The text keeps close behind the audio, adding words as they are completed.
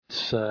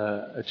It's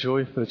a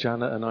joy for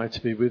Janet and I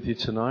to be with you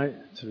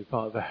tonight, to be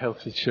part of a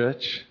healthy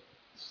church.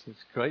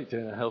 It's great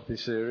doing a healthy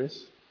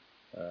series.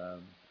 I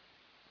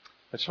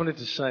just wanted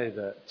to say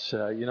that,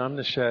 I'm going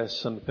to share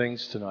some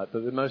things tonight,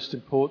 but the most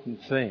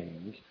important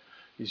thing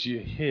is you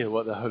hear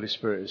what the Holy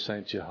Spirit is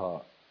saying to your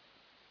heart.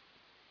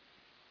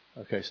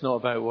 Okay, it's not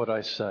about what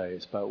I say,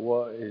 it's about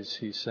what is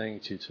He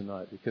saying to you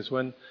tonight. Because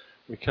when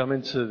we come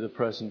into the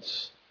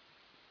presence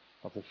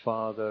of the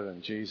Father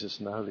and Jesus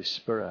and the Holy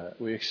Spirit,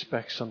 we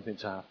expect something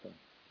to happen.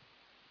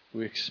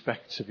 We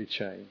expect to be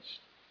changed.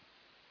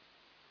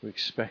 We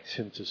expect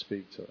Him to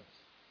speak to us.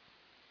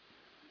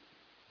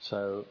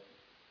 So,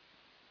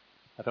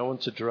 I don't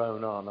want to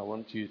drone on. I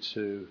want you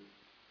to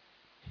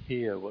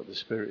hear what the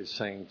Spirit is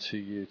saying to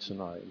you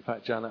tonight. In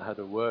fact, Janet had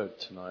a word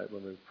tonight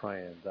when we were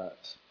praying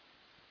that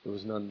there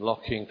was an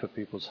unlocking for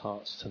people's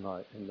hearts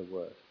tonight in the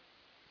Word.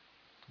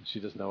 She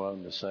doesn't know what I'm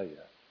going to say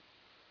yet.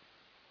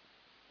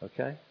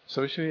 Okay?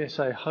 So should we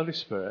say, Holy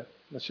Spirit,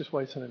 let's just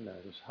wait on Him now.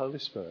 Just Holy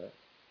Spirit,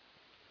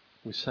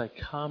 we say,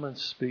 come and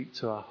speak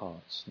to our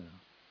hearts now.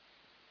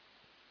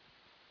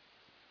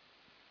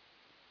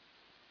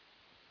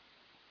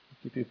 I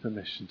give you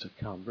permission to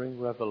come. Bring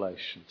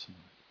revelation tonight.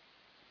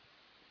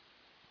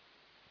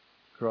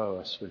 Grow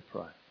us, we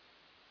pray,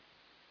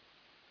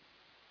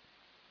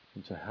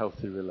 into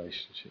healthy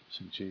relationships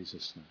in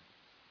Jesus' name.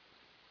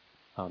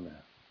 Amen.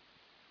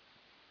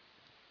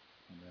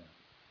 Amen.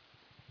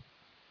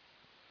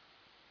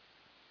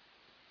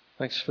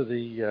 Thanks for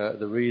the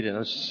reading. I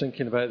was just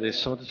thinking about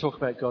this. I want to talk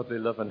about godly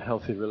love and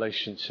healthy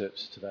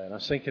relationships today. And I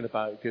was thinking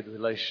about good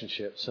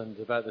relationships and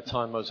about the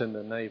time I was in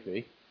the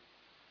Navy.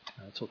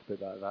 I'll talk a bit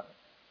about that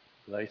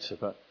later.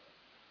 But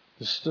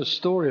the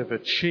story of a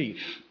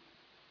chief,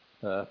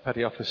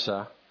 petty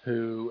officer,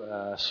 who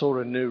saw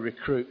a new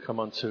recruit come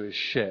onto his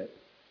ship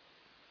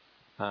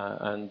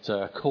and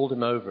called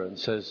him over and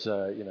says,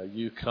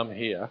 you come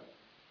here.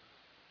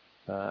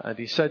 And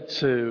he said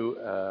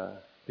to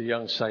the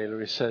young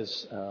sailor, he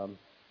says,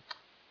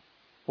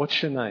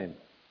 what's your name?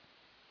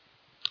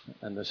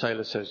 And the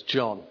sailor says,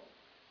 John.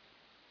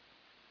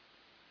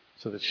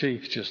 So the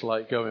chief, just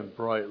like going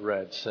bright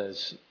red,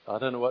 says, I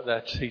don't know what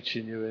they're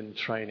teaching you in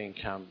training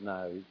camp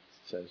now, he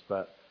says,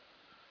 but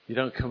you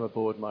don't come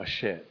aboard my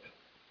ship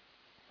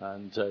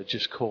and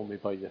just call me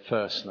by your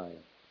first name,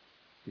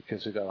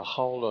 because we've got a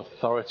whole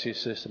authority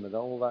system and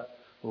all that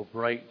will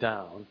break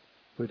down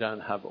if we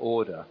don't have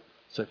order.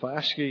 So if I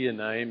ask you your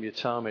name, you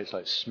tell me it's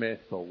like Smith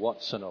or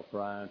Watson or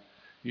Brown.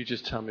 You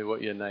just tell me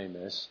what your name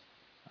is,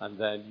 and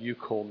then you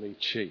call me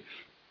Chief.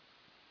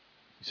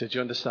 He said, do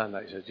you understand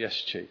that? He said, yes,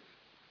 Chief.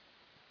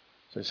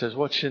 So he says,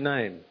 what's your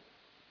name?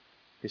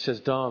 He says,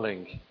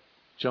 Darling,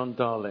 John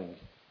Darling.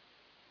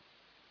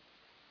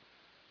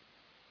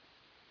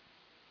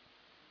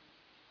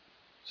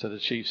 So the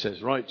Chief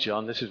says, right,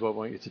 John, this is what I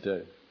want you to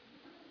do.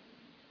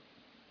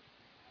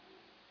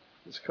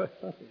 It's quite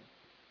funny.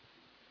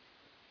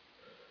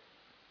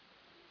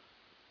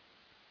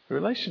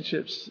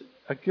 Relationships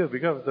are good.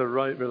 We've got the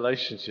right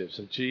relationships.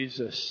 And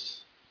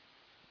Jesus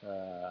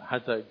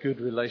had that good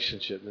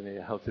relationship, and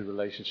a healthy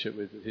relationship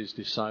with His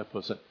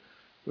disciples. And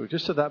we were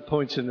just at that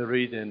point in the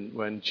reading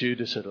when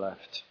Judas had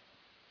left.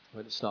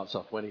 When it starts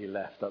off, when he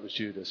left, that was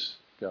Judas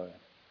going.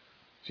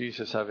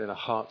 Jesus having a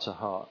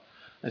heart-to-heart.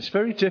 And it's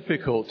very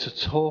difficult to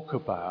talk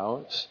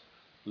about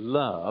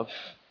love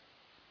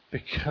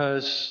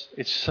because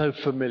it's so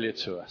familiar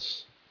to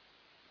us.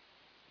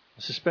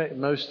 I suspect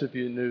most of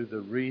you knew the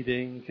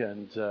reading,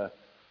 and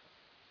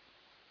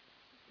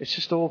it's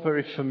just all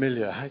very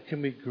familiar. How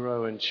can we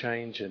grow and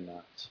change in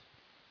that?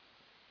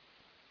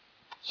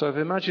 So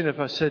imagine if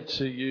I said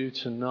to you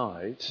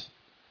tonight,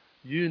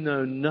 you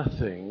know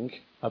nothing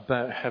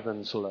about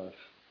heaven's love.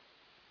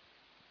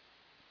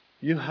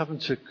 You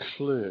haven't a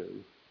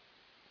clue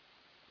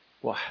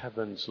what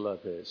heaven's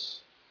love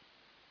is.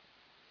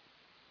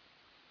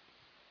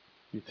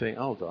 You'd think,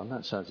 hold on,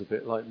 that sounds a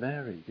bit like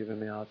Mary giving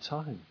me a hard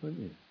time,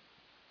 wouldn't you?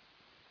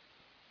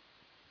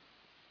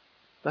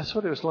 That's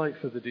what it was like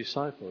for the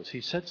disciples.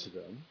 He said to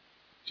them,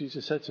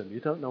 Jesus said to them, you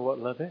don't know what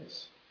love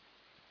is.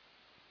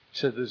 He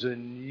said, there's a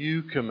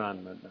new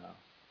commandment now.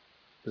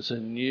 There's a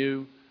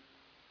new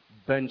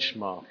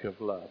benchmark of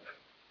love.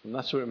 And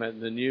that's what it meant,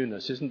 the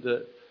newness. Isn't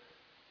that,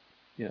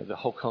 the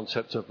whole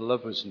concept of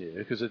love was new,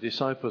 because the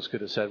disciples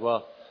could have said,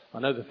 well, I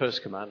know the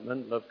first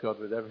commandment, love God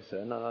with everything,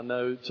 and I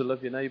know to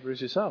love your neighbour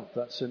as yourself.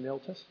 That's in the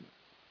Old Testament.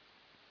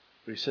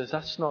 But he says,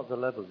 that's not the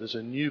level. There's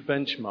a new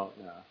benchmark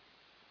now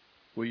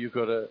where you've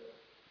got to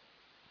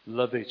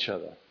love each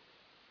other.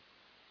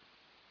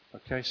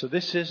 Okay, so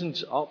this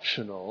isn't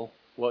optional,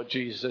 what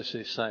Jesus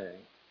is saying.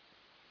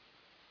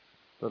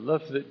 The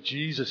love that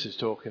Jesus is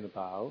talking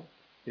about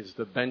is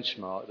the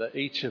benchmark that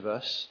each of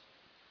us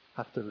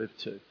have to live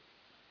to.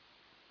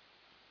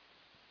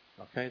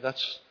 Okay,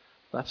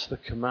 that's the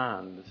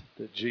command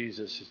that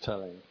Jesus is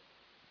telling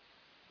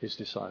His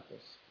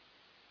disciples.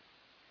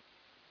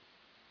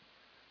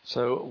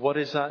 So what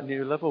is that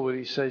new level? Well,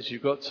 He says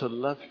you've got to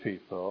love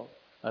people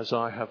as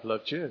I have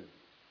loved you.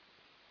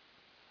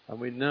 And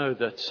we know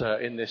that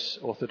in this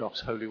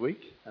Orthodox Holy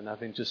Week, and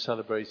having just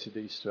celebrated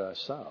Easter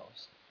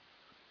ourselves,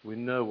 we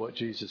know what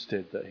Jesus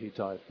did, that he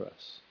died for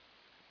us.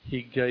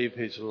 He gave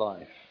his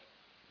life.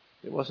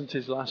 It wasn't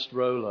his last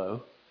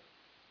Rolo.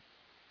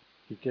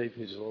 He gave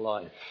his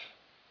life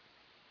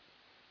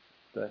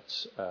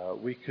that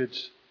we could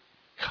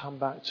come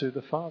back to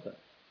the Father.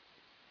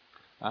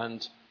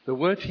 And the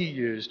word he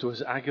used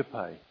was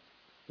agape,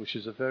 which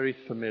is a very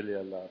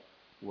familiar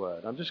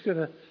word. I'm just going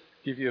to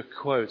give you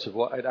a quote of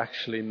what it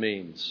actually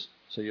means,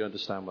 so you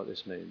understand what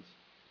this means.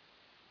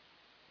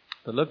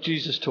 The love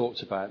Jesus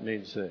talked about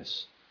means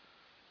this: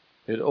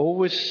 it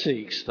always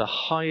seeks the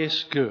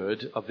highest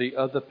good of the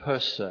other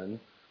person,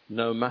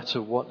 no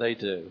matter what they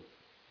do.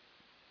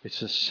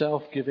 It's a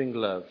self-giving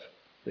love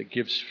that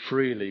gives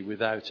freely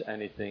without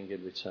anything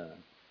in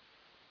return.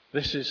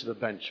 This is the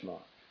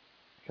benchmark.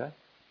 Okay?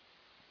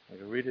 I'm going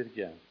to read it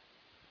again.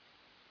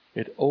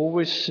 It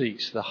always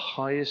seeks the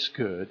highest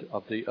good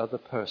of the other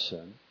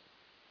person,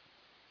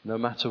 no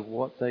matter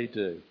what they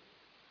do.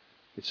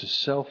 It's a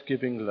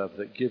self-giving love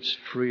that gives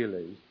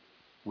freely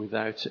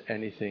without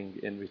anything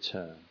in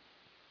return.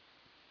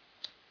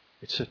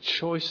 It's a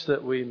choice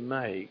that we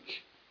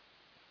make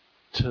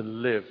to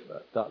live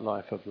that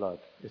life of love.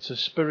 It's a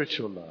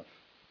spiritual love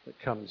that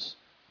comes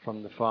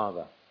from the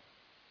Father.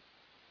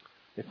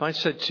 If I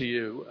said to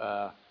you,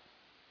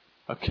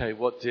 okay,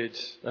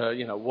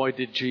 why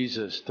did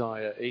Jesus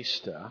die at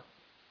Easter?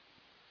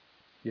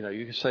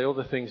 You can say all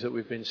the things that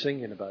we've been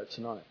singing about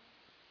tonight.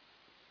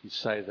 You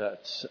say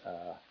that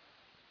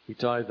he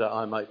died that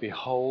I might be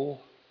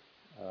whole,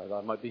 that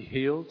I might be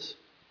healed.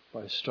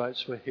 By his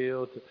stripes we're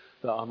healed,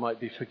 that I might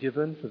be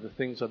forgiven for the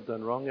things I've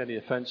done wrong, any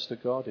offence to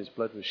God. His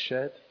blood was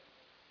shed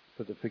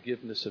for the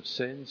forgiveness of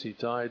sins. He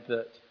died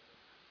that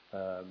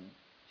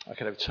I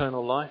could have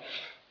eternal life,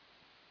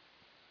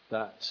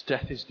 that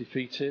death is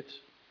defeated,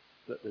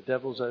 that the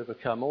devil's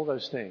overcome, all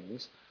those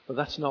things. But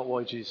that's not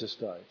why Jesus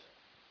died.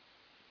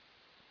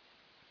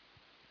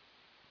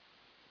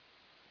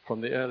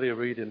 From the earlier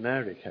reading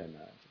Mary came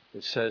out,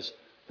 it says,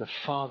 the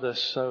Father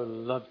so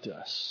loved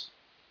us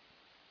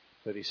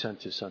that he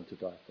sent his Son to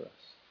die for us.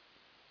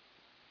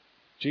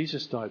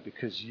 Jesus died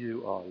because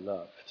you are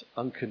loved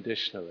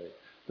unconditionally.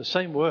 The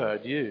same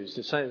word used,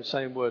 the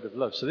same word of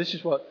love. So this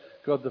is what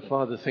God the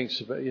Father thinks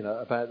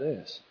about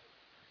this.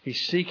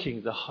 He's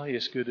seeking the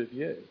highest good of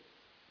you.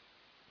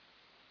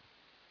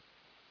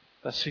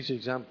 That's his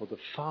example. The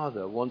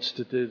Father wants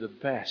to do the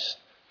best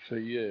for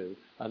you,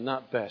 and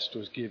that best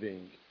was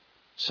giving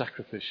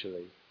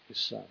sacrificially his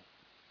Son.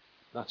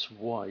 That's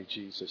why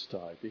Jesus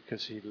died,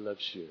 because he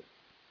loves you.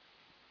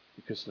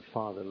 Because the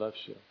Father loves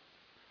you.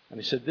 And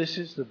he said this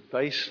is the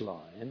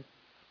baseline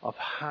of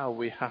how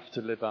we have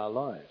to live our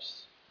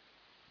lives.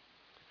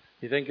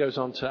 He then goes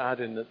on to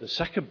add in that the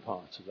second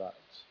part of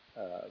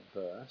that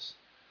verse,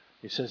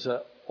 he says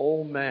that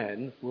all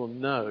men will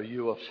know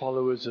you are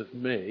followers of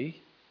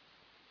me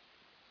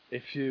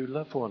if you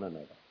love one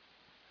another.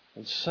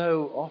 And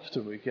so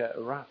often we get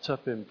wrapped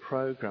up in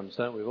programs,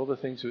 don't we? All the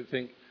things we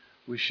think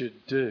we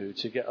should do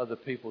to get other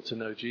people to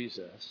know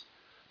Jesus.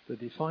 The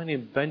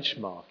defining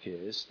benchmark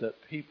is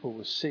that people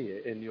will see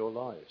it in your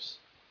lives.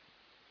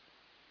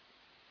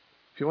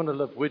 If you want to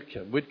love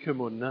Widcombe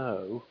will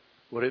know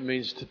what it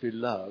means to be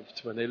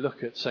loved when they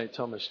look at St.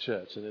 Thomas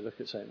Church and they look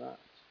at St. Matt's.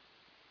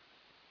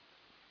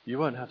 You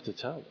won't have to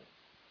tell them.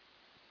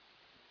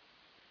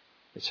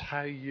 It's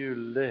how you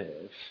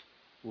live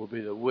will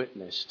be the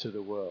witness to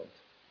the world.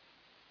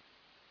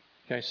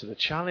 Okay, so the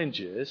challenge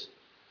is,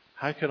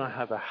 how can I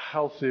have a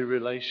healthy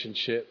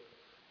relationship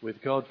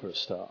with God for a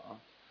start,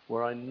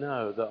 where I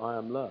know that I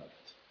am loved,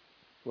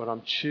 where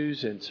I'm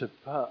choosing to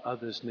put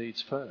others'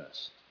 needs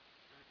first,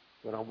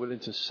 when I'm willing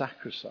to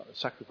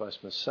sacrifice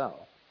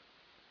myself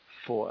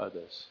for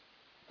others.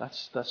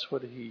 That's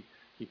what he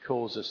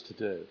calls us to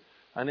do.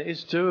 And it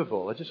is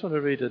doable. I just want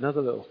to read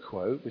another little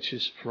quote, which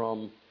is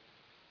from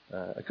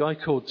a guy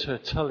called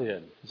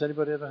Tertullian. Has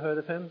anybody ever heard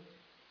of him?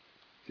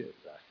 Good,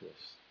 that's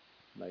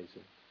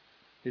amazing.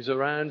 He's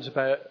around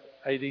about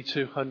AD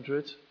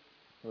 200,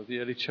 of the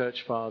early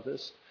church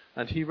fathers.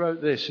 And he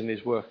wrote this in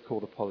his work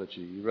called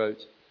Apology. He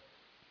wrote,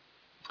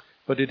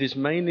 "But it is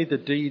mainly the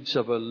deeds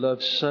of a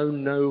love so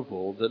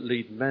noble that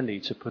lead many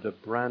to put a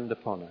brand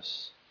upon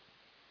us.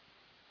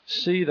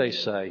 See, they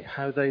say,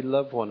 how they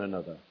love one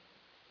another,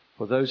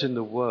 for those in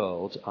the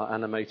world are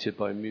animated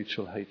by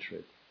mutual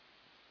hatred.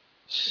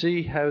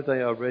 See how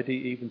they are ready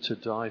even to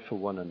die for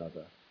one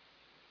another,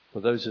 for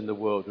those in the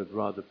world would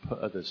rather put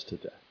others to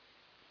death."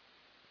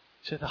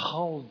 See, the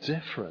whole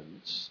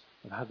difference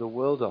of how the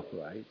world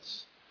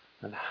operates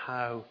and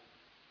how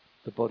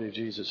the body of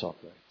Jesus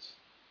operates.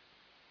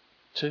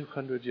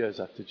 200 years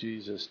after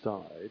Jesus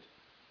died,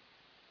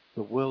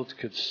 the world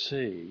could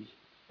see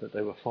that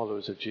they were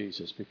followers of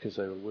Jesus because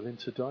they were willing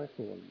to die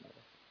for one another.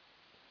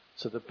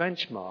 So the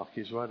benchmark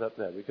is right up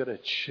there. We've got to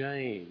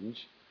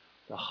change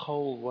the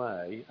whole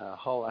way, our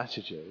whole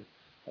attitude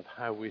of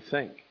how we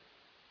think.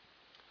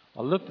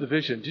 I love the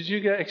vision. Did you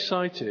get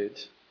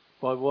excited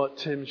by what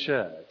Tim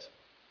shared?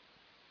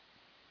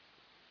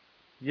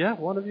 Yeah,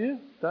 one of you?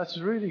 That's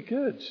really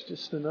good.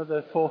 Just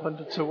another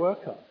 400 to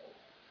work on.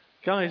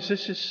 Guys,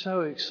 this is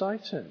so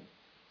exciting.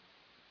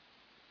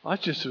 I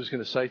just was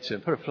going to say to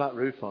him, put a flat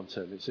roof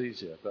onto him. It's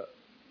easier, but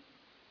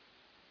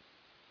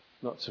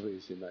not so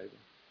easy maybe.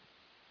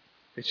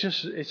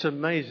 It's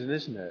amazing,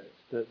 isn't it?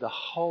 That the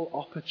whole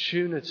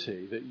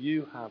opportunity that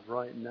you have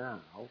right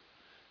now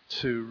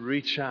to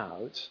reach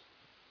out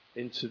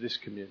into this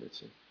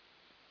community.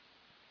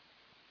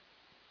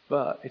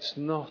 But it's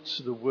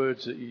not the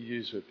words that you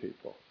use with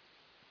people.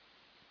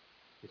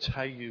 It's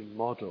how you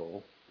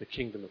model the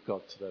kingdom of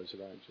God to those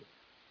around you.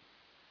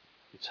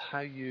 It's how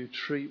you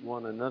treat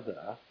one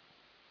another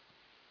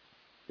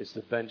is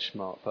the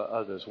benchmark for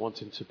others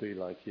wanting to be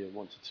like you and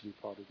wanting to be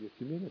part of your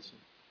community.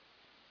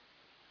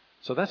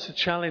 So that's the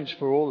challenge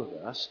for all of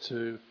us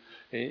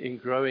in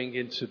growing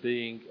into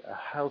being a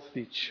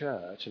healthy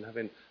church and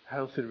having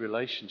healthy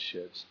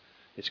relationships.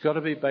 It's got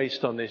to be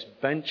based on this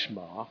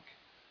benchmark.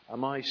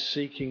 Am I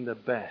seeking the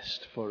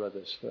best for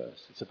others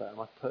first? It's about,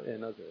 am I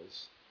putting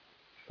others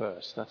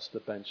first? That's the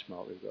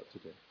benchmark we've got to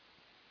do.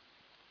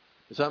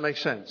 Does that make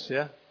sense?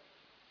 Yeah?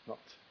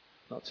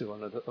 Not too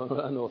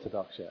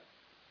unorthodox yet.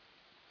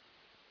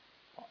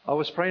 I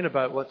was praying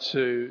about what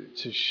to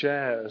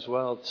share as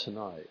well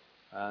tonight,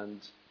 and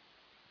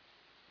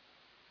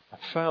I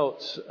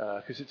felt,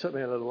 because it took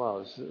me a little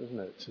while, isn't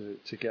it,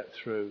 to get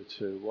through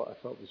to what I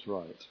felt was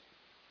right.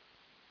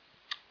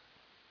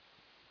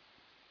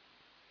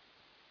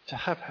 To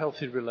have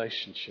healthy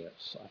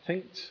relationships. I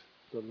think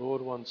the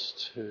Lord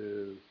wants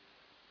to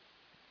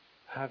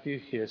have you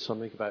hear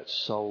something about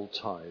soul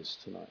ties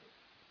tonight.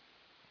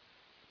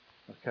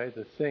 Okay,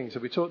 the things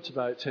that we talked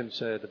about, Tim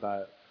said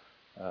about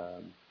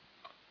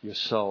your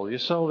soul. Your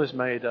soul is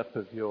made up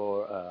of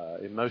your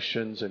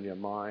emotions and your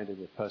mind and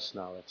your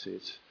personality.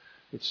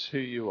 It's who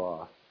you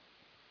are.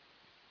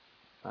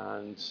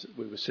 And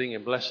we were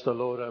singing, "Bless the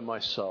Lord, O my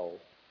soul,"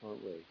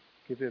 weren't we?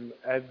 Give him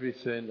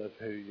everything of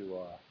who you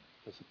are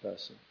as a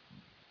person.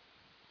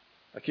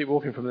 I keep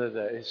walking from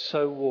there. It's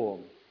so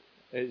warm.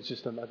 It's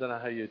just, I don't know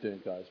how you're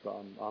doing, guys, but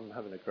I'm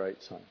having a great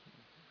time.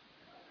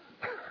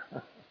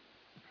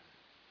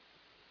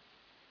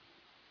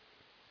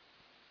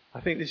 I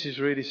think this is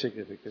really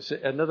significant. It's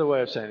another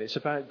way of saying it's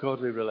about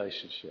godly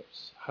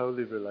relationships,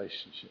 holy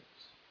relationships,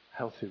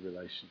 healthy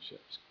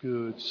relationships,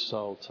 good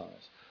soul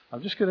ties.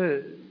 I'm just going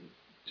to,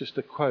 just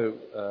a quote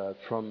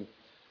from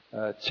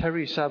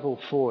Terry Saville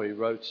Foy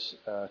wrote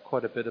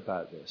quite a bit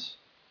about this.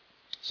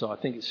 So I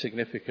think it's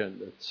significant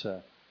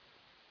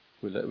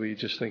that we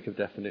just think of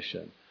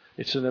definition.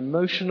 It's an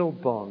emotional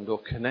bond or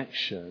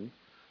connection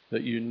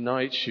that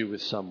unites you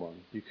with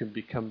someone. You can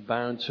become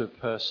bound to a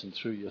person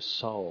through your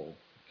soul,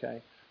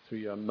 okay? Through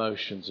your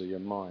emotions or your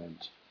mind.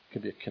 It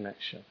can be a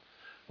connection.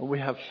 And we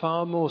have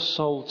far more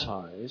soul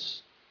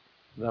ties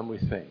than we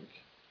think.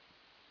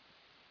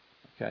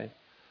 Okay?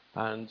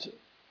 And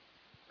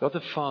God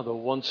the Father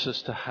wants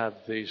us to have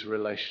these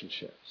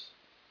relationships.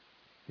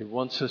 He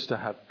wants us to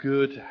have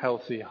good,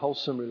 healthy,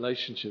 wholesome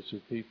relationships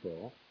with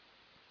people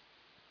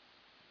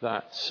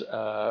that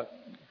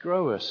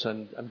grow us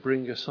and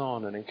bring us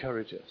on and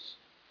encourage us.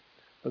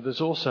 But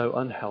there's also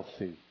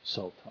unhealthy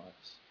soul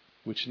ties,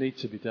 which need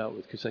to be dealt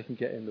with because they can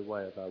get in the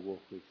way of our walk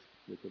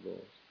with the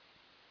Lord.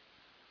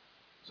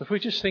 So if we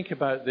just think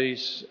about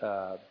these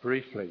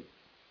briefly,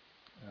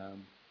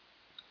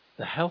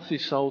 the healthy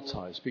soul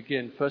ties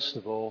begin, first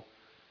of all,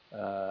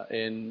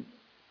 in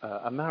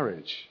a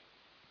marriage.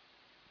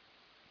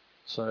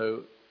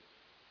 So,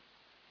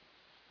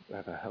 we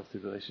have a healthy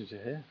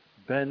relationship here.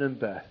 Ben and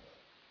Beth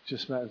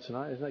just met them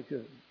tonight. Isn't that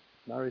good?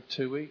 Married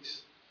 2 weeks.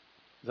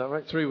 Is that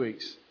right? 3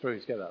 weeks. 3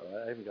 weeks. Get that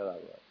right. I even got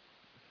that right.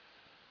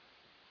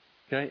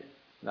 Okay.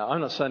 Now,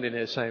 I'm not standing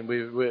here saying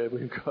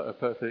we've got a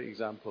perfect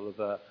example of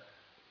a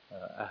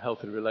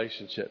healthy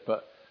relationship,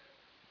 but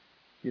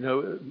you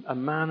know, a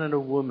man and a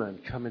woman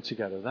coming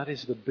together, that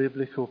is the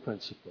biblical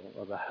principle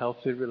of a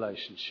healthy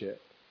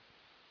relationship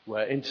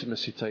where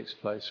intimacy takes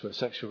place, where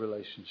sexual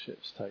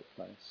relationships take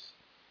place.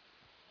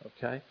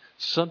 Okay?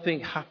 Something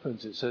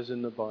happens, it says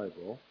in the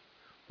Bible,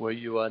 where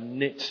you are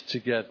knit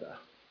together.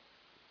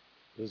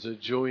 There's a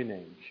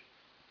joining.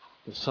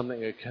 There's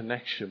something, a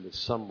connection with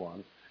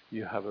someone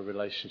you have a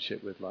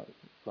relationship with like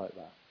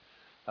that.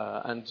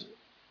 And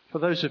for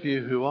those of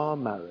you who are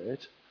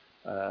married,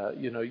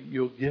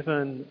 you're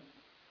given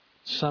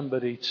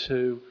somebody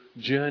to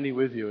journey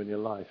with you in your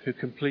life who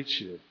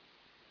completes you.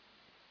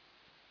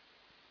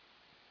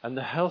 And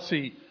the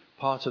healthy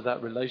part of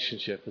that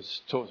relationship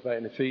is talked about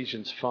in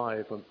Ephesians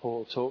 5 when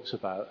Paul talks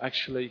about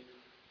actually,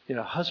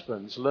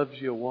 husbands, love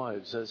your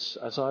wives as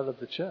I love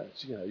the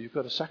church. You've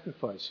got to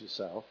sacrifice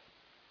yourself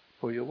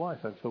for your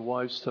wife and for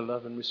wives to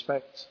love and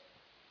respect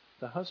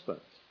the husband.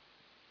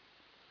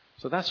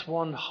 So that's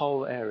one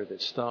whole area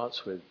that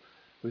starts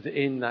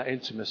within that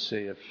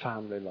intimacy of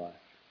family life.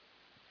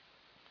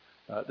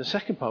 The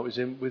second part was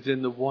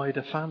within the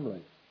wider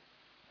family.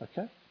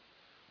 Okay?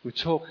 We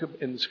talk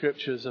in the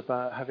scriptures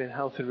about having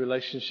healthy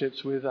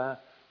relationships with our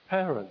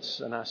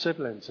parents and our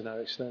siblings and our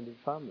extended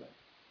family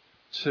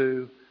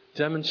to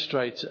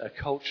demonstrate a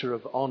culture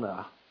of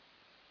honour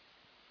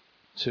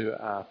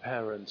to our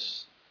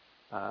parents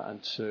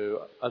and to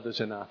others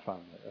in our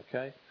family,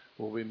 okay?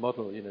 Well, we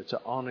model,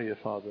 to honor your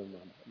father and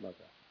mother.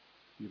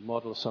 You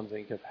model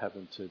something of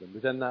heaven to them.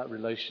 Within that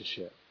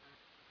relationship,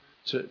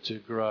 to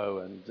grow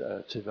and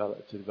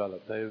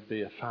develop, there would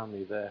be a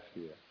family there for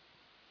you.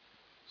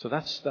 So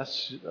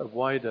that's a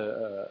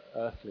wider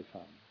earthly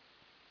family.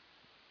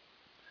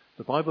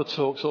 The Bible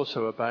talks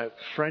also about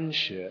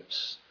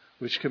friendships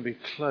which can be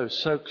close,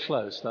 so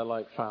close they're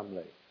like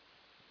family.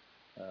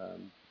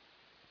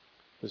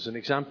 There's an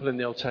example in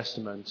the Old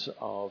Testament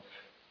of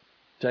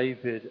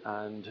David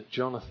and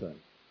Jonathan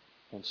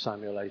on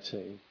Samuel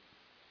 18.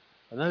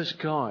 And those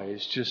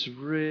guys just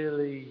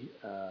really,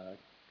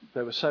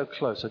 they were so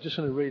close. I just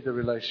want to read the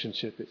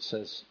relationship it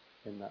says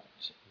in that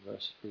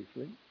verse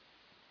briefly.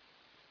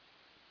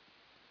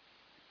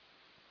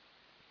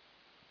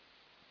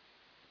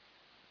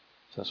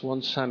 So that's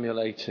 1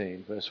 Samuel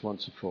 18, verse 1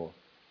 to 4.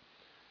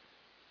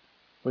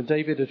 When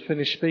David had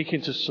finished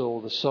speaking to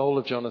Saul, the soul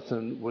of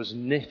Jonathan was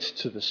knit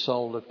to the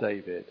soul of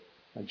David,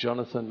 and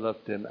Jonathan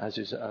loved him as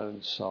his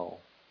own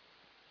soul.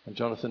 And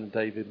Jonathan and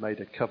David made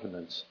a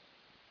covenant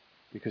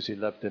because he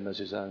loved him as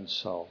his own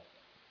soul.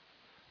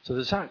 So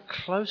there's that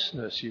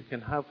closeness you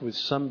can have with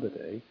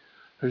somebody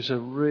who's a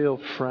real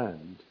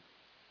friend.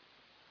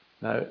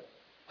 Now,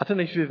 I don't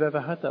know if you've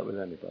ever had that with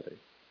anybody.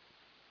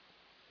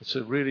 It's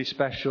a really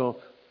special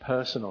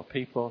person or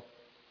people.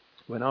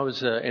 When I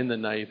was in the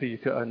Navy, you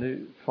got a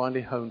new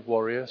finely honed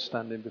warrior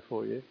standing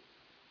before you.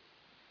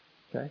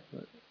 Okay?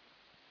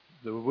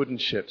 There were wooden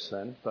ships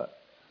then, but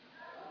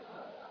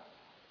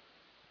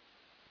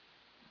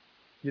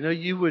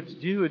you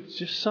would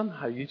just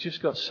somehow, you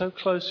just got so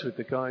close with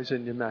the guys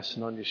in your mess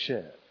and on your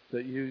ship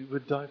that you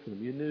would die for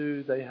them. You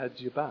knew they had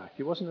your back.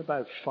 It wasn't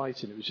about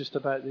fighting. It was just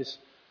about this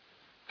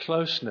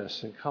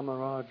closeness and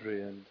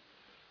camaraderie and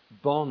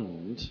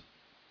bond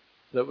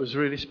that was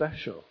really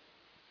special.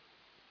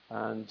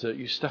 And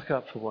you stuck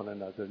up for one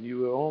another, and you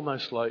were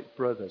almost like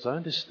brothers. I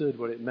understood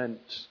what it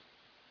meant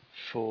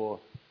for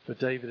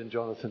David and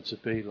Jonathan to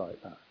be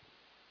like that,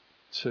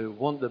 to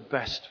want the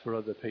best for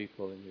other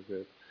people in your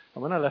group.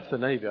 And when I left the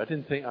Navy, I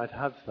didn't think I'd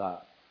have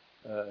that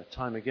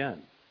time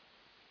again.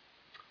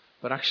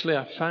 But actually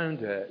I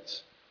found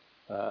it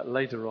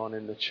later on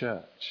in the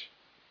church,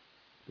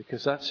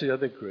 because that's the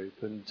other group.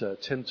 And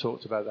Tim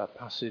talked about that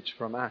passage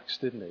from Acts,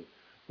 didn't he?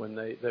 When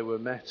they were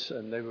met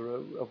and they were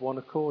of one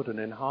accord and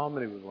in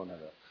harmony with one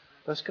another.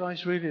 Those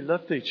guys really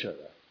loved each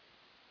other.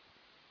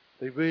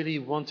 They really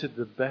wanted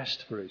the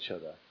best for each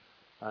other.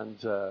 And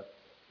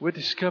we're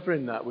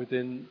discovering that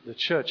within the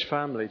church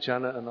family.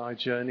 Janet and I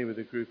journey with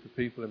a group of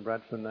people in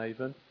Bradford and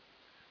Avon.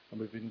 And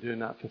we've been doing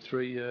that for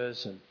 3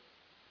 years. And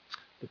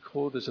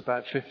there's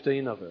about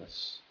 15 of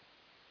us.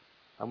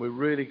 And we're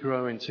really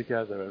growing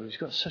together. And we've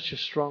got such a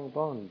strong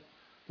bond.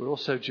 We're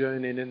also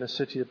journeying in the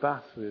city of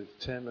Bath with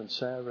Tim and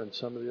Sarah and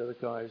some of the other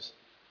guys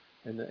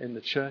in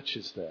the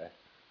churches there.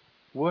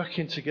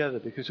 Working together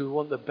because we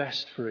want the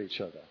best for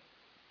each other.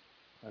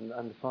 And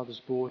the Father's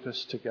brought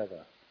us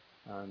together.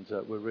 And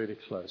we're really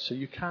close. So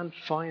you can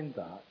find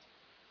that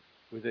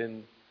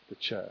within the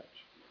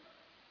church.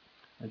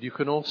 And you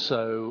can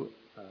also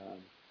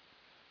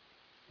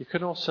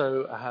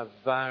have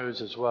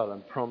vows as well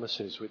and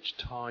promises which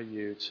tie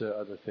you to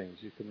other things.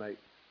 You can make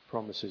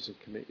promises and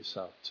commit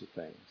yourself to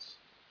things.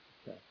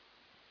 Okay.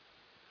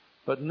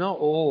 But not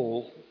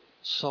all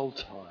soul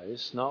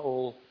ties, not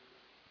all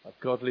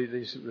godly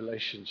these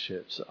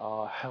relationships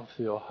are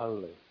healthy or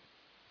holy.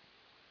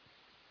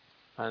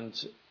 And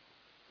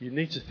you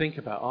need to think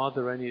about, are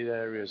there any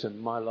areas in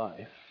my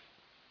life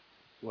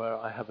where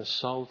I have a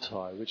soul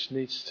tie which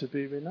needs to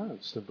be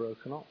renounced and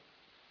broken off?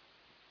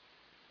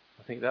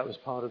 I think that was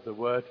part of the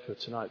word for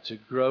tonight, to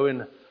grow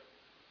in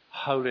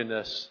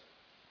holiness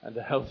and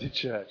a healthy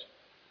church.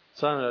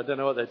 Simon, I don't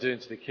know what they're doing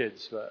to the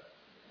kids, but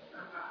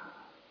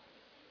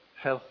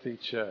healthy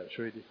church,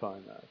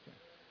 redefine that. Okay.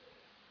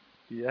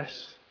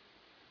 Yes?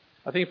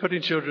 I think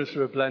putting children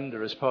through a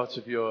blender as part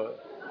of your...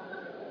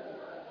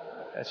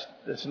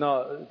 It's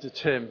not to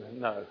Tim,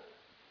 no.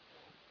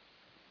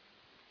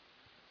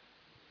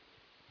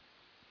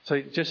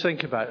 So just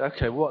think about,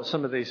 okay, what are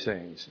some of these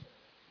things?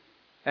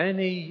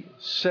 Any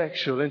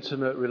sexual,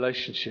 intimate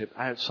relationship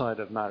outside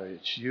of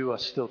marriage, you are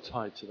still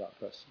tied to that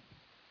person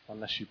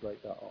unless you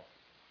break that off.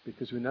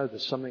 Because we know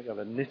there's something of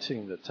a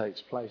knitting that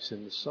takes place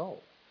in the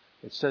soul.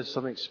 It says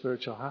something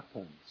spiritual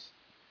happens.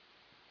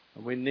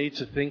 And we need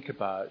to think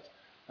about,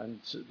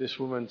 and this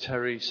woman,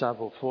 Terry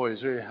Saville Foy,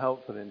 is really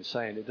helpful in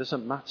saying it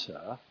doesn't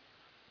matter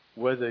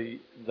whether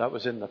that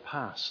was in the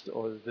past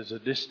or there's a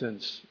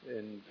distance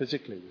in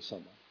physically with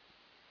someone.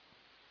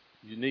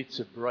 You need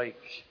to break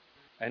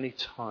any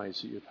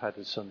ties that you've had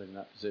with somebody in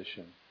that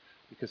position,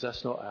 because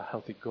that's not a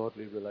healthy,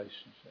 godly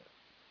relationship.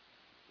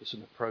 It's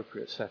an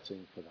appropriate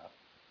setting for that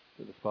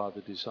the Father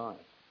designed.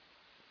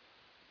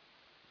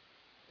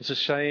 It's a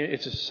shame.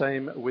 It's the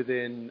same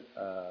within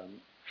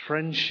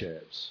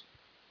friendships.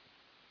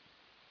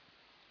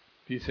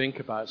 If you think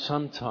about,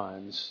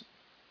 sometimes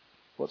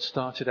what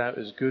started out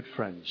as good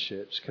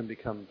friendships can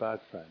become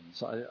bad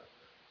friends.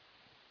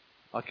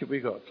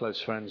 We've got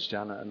close friends,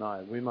 Janet and I,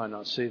 and we might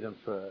not see them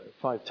for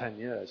 5-10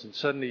 years, and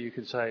suddenly you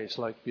can say it's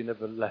like you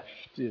never left,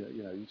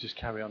 you just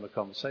carry on the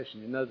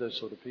conversation. You know those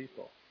sort of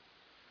people.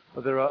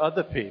 But there are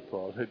other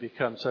people who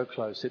become so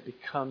close, it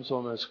becomes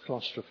almost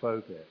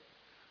claustrophobic,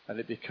 and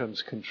it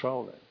becomes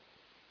controlling.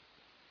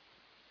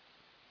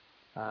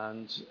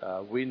 And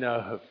we know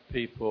of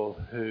people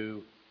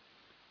who,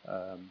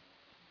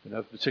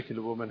 a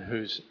particular woman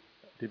who's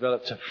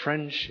developed a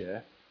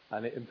friendship,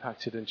 and it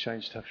impacted and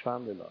changed her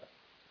family life.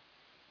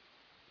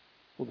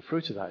 Well, the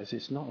fruit of that is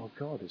it's not of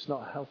God. It's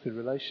not a healthy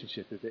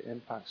relationship if it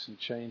impacts and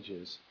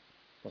changes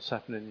what's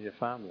happening in your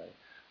family.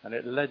 And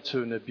it led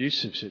to an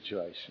abusive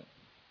situation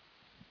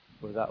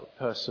where that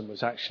person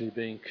was actually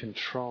being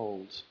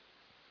controlled,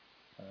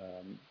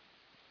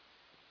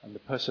 and the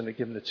person had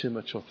given her too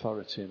much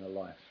authority in her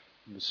life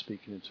and was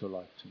speaking into her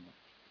life too much.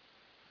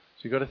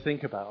 So you've got to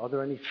think about, are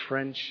there any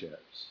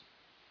friendships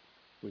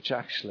which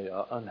actually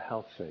are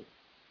unhealthy?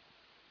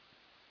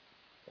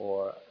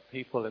 Or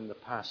people in the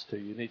past who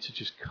you need to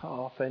just cut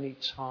off any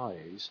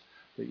ties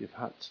that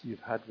you've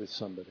had with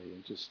somebody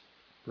and just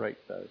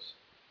break those.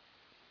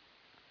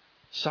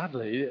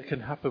 Sadly, it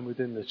can happen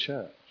within the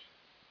church.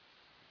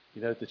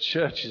 The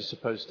church is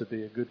supposed to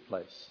be a good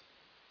place.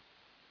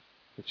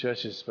 The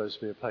church is supposed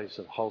to be a place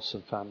of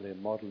wholesome family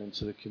and modeling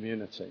to the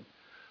community.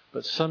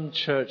 But some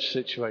church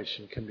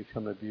situation can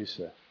become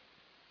abusive,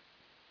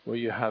 where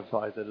you have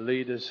either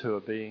leaders who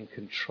are being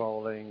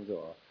controlling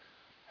or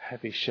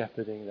heavy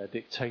shepherding, they're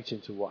dictating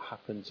to what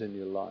happens in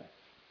your life.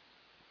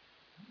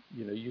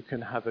 You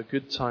can have a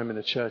good time in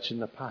a church in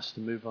the past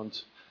and move on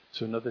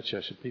to another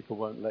church and people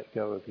won't let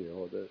go of you,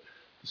 or there's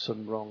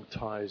some wrong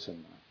ties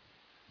in that.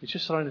 It's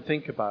just trying to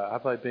think about,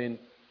 have I been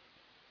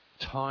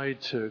tied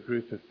to a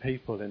group of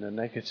people in a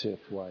negative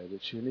way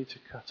which you need to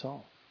cut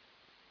off?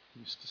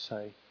 Just to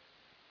say,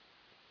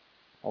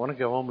 I want to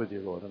go on with you,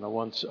 Lord, and I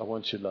want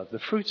your love. The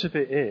fruit of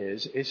it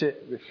is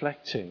it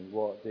reflecting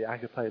what the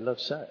agape love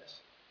says?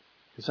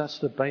 Because that's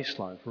the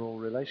baseline for all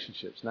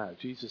relationships. Now,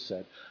 Jesus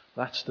said,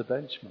 that's the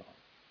benchmark.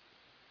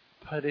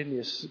 Put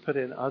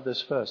in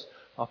others first.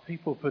 Are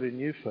people putting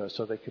you first,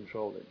 or are they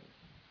controlling you?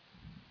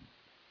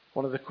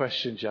 One of the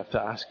questions you have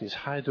to ask is,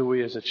 how do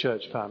we as a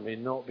church family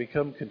not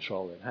become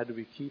controlling? How do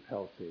we keep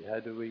healthy? How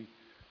do we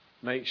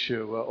make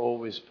sure we're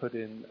always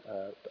putting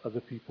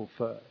other people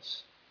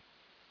first?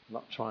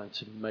 Not trying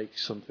to make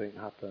something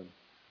happen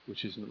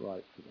which isn't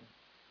right for them.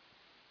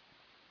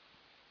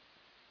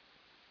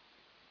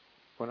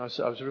 When I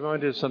was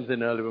reminded of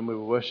something earlier when we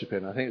were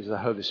worshipping. I think it was the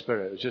Holy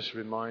Spirit. It just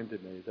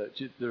reminded me that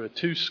there are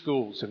 2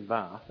 schools in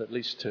Bath, at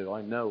least 2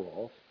 I know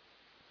of,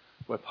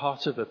 where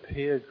part of a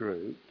peer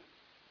group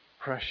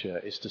pressure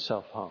is to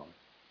self-harm.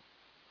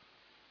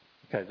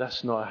 Okay,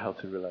 that's not a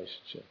healthy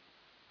relationship.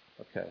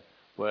 Okay,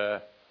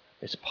 where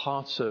it's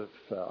part of,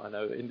 I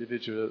know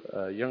individual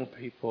young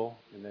people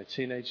in their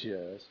teenage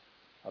years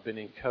have been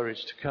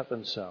encouraged to cut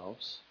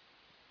themselves,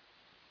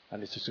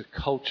 and it is a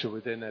culture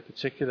within a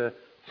particular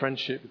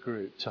friendship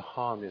group to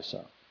harm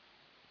yourself.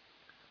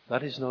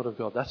 That is not of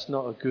God. That's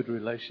not a good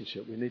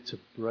relationship. We need to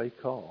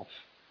break off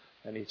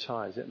any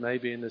ties. It may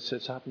be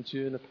it's happened to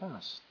you in the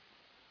past.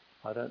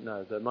 I don't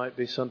know. There might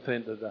be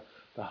something that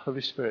the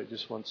Holy Spirit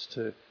just wants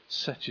to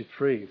set you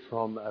free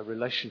from a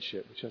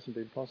relationship which hasn't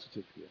been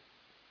positive for you.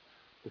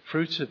 The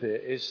fruit of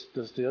it is,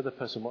 does the other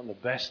person want the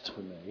best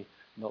for me,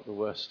 not the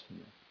worst for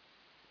me?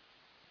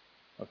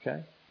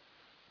 Okay?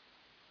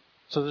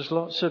 So there's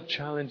lots of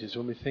challenges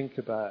when we think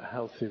about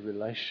healthy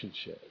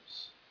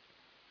relationships.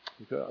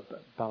 You've got to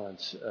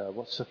balance.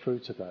 What's the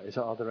fruit of that?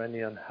 Are there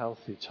any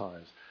unhealthy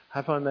ties?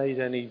 Have I made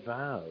any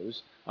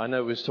vows? I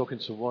know we was talking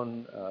to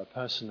one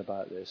person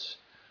about this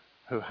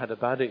who had a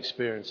bad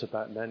experience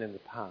about men in the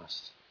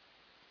past.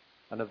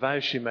 And a vow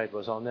she made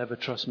was, I'll never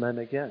trust men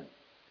again.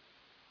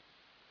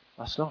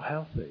 That's not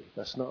healthy.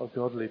 That's not a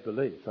godly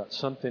belief. That's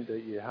something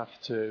that you have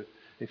to,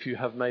 if you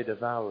have made a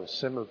vow or a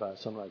similar vow,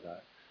 something like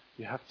that,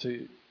 you have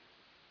to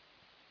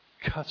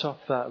cut off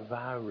that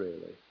vow,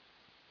 really.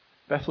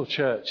 Bethel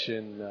Church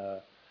in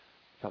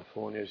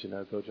California, as you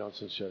know, Bill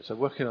Johnson's church, they're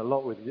working a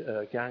lot with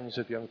gangs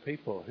of young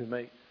people who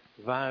make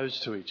vows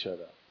to each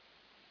other.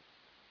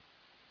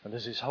 And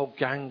there's this whole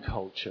gang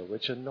culture,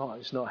 which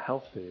it's not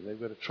healthy. They've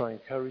got to try and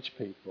encourage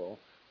people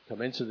to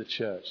come into the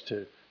church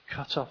to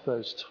cut off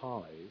those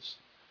ties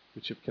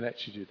which have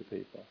connected you to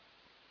people.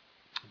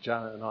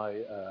 Janet and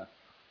I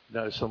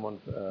know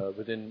someone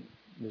within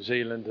New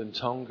Zealand and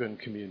Tongan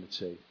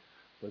community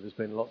where there's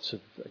been lots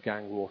of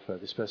gang warfare.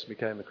 This person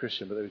became a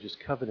Christian, but they were just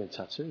covered in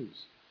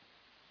tattoos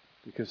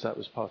because that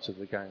was part of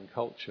the gang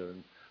culture,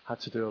 and had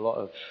to do a lot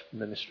of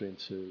ministry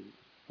into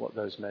what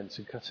those meant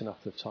and cutting off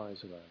the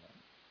ties around that.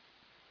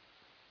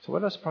 So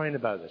when I was praying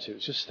about this, it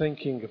was just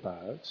thinking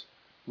about,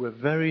 we're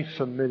very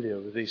familiar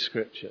with these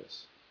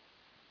scriptures.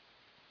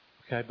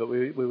 Okay, but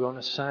we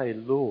want to say,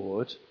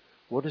 Lord,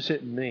 what does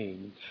it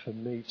mean for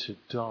me to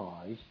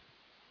die,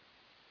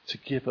 to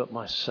give up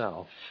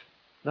myself,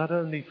 not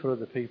only for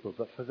other people,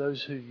 but for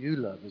those who you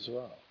love as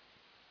well?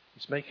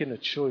 It's making a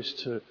choice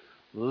to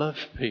love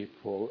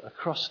people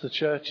across the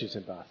churches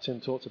in Bath. Tim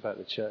talked about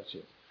the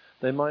churches.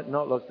 They might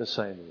not look the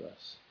same as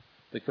us.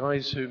 The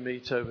guys who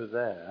meet over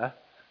there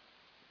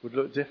would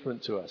look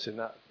different to us in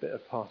that bit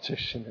of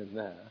partition in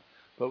there.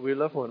 But we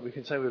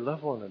can say we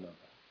love one another.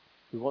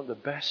 We want the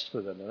best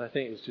for them. And I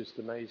think it's just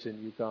amazing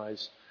you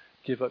guys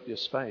give up your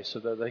space so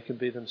that they can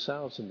be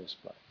themselves in this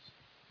place.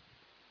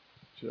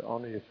 I should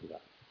honour you for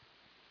that.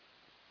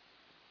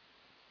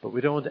 But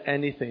we don't want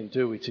anything,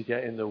 do we, to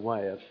get in the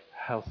way of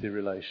healthy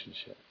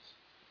relationships.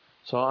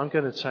 So I'm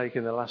going to take,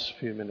 in the last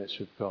few minutes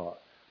we've got,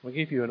 I'll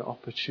give you an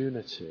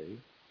opportunity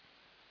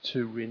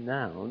to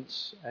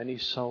renounce any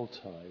soul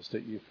ties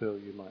that you feel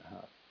you might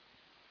have.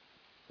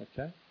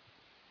 Okay?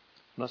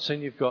 I'm not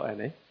saying you've got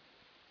any,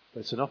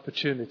 but it's an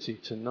opportunity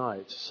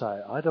tonight to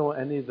say, I don't want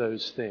any of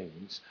those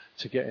things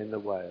to get in the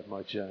way of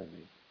my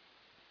journey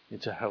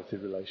into healthy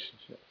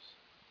relationships.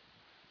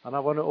 And I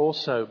want to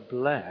also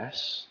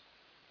bless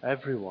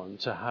everyone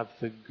to have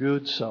the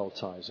good soul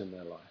ties in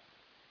their life.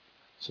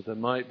 So there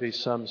might be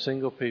some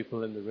single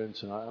people in the room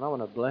tonight, and I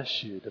want to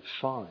bless you to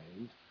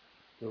find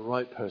the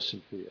right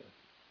person for you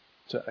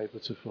to able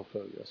to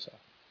fulfill yourself.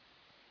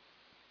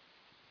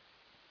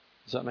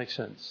 Does that make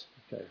sense?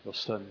 Okay, we'll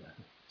stunned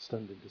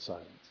into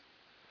silence.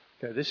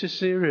 Okay, this is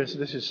serious.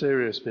 This is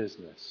serious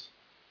business.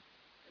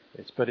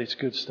 But it's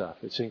good stuff.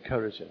 It's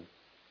encouraging.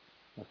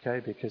 Okay,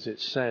 because it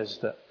says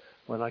that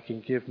when I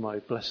can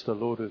bless the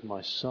Lord with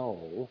my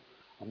soul,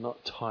 I'm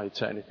not tied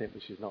to anything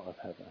which is not of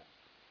heaven.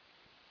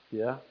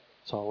 Yeah?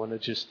 So I want to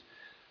just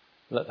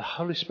let the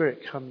Holy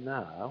Spirit come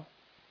now.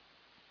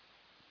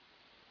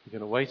 You're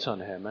going to wait on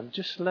him and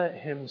just let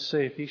him see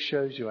if he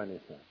shows you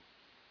anything.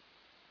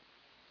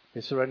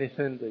 Is there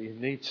anything that you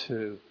need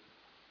to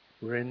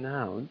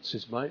renounce?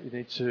 You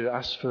need to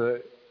ask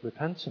for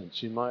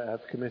repentance. You might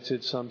have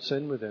committed some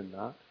sin within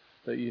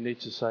that you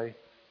need to say,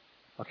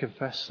 I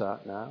confess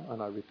that now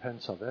and I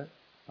repent of it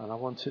and I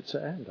want it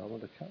to end. I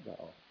want to cut that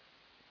off.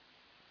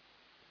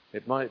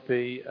 It might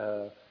be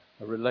a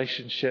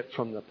relationship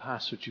from the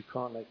past which you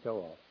can't let go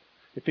of.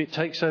 If it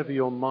takes over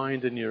your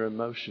mind and your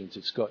emotions,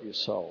 it's got your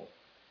soul.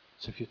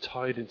 So if you're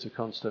tied into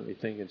constantly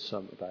thinking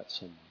about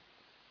someone,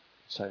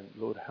 saying,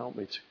 Lord, help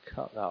me to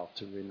cut that off,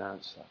 to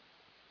renounce that.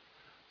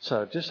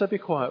 So just be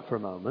quiet for a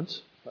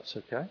moment. That's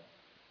okay. And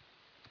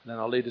then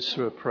I'll lead us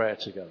through a prayer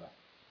together.